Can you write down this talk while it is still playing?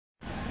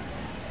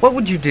What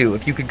would you do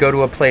if you could go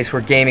to a place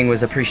where gaming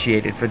was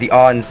appreciated for the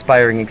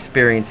awe-inspiring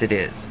experience it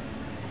is?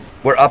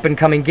 Where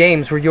up-and-coming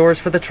games were yours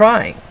for the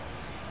trying?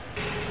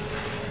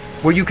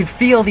 Where you could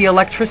feel the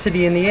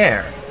electricity in the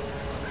air?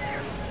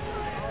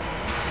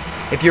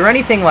 If you're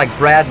anything like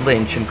Brad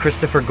Lynch and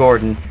Christopher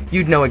Gordon,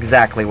 you'd know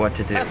exactly what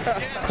to do.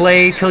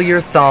 Play till your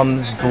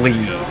thumbs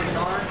bleed.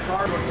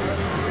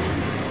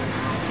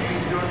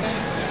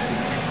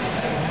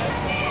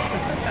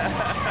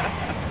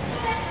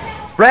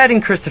 Brad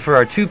and Christopher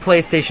are two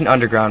PlayStation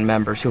Underground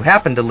members who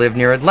happen to live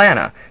near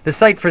Atlanta, the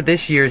site for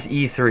this year's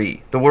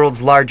E3, the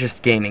world's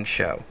largest gaming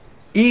show.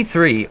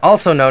 E3,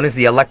 also known as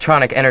the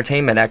Electronic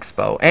Entertainment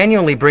Expo,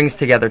 annually brings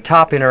together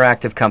top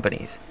interactive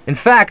companies. In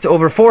fact,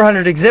 over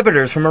 400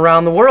 exhibitors from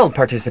around the world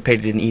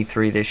participated in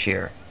E3 this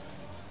year.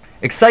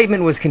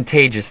 Excitement was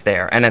contagious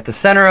there, and at the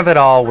center of it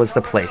all was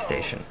the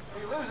PlayStation.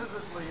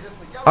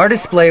 Our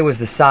display was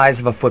the size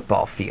of a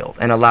football field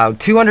and allowed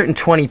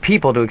 220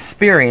 people to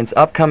experience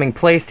upcoming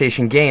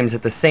PlayStation games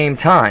at the same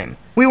time.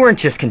 We weren't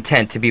just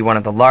content to be one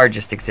of the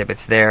largest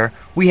exhibits there,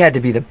 we had to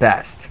be the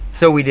best.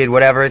 So we did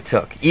whatever it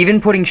took, even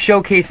putting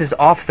showcases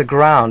off the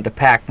ground to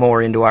pack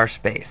more into our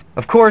space.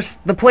 Of course,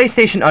 the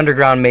PlayStation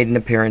Underground made an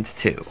appearance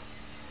too.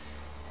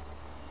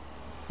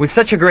 With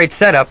such a great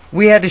setup,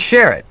 we had to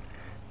share it.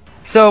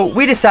 So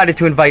we decided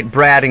to invite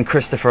Brad and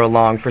Christopher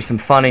along for some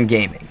fun and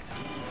gaming.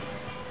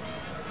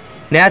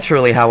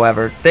 Naturally,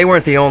 however, they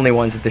weren't the only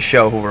ones at the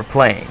show who were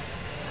playing.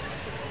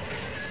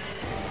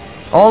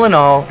 All in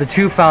all, the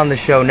two found the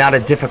show not a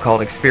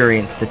difficult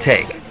experience to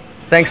take.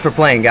 Thanks for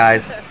playing,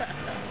 guys.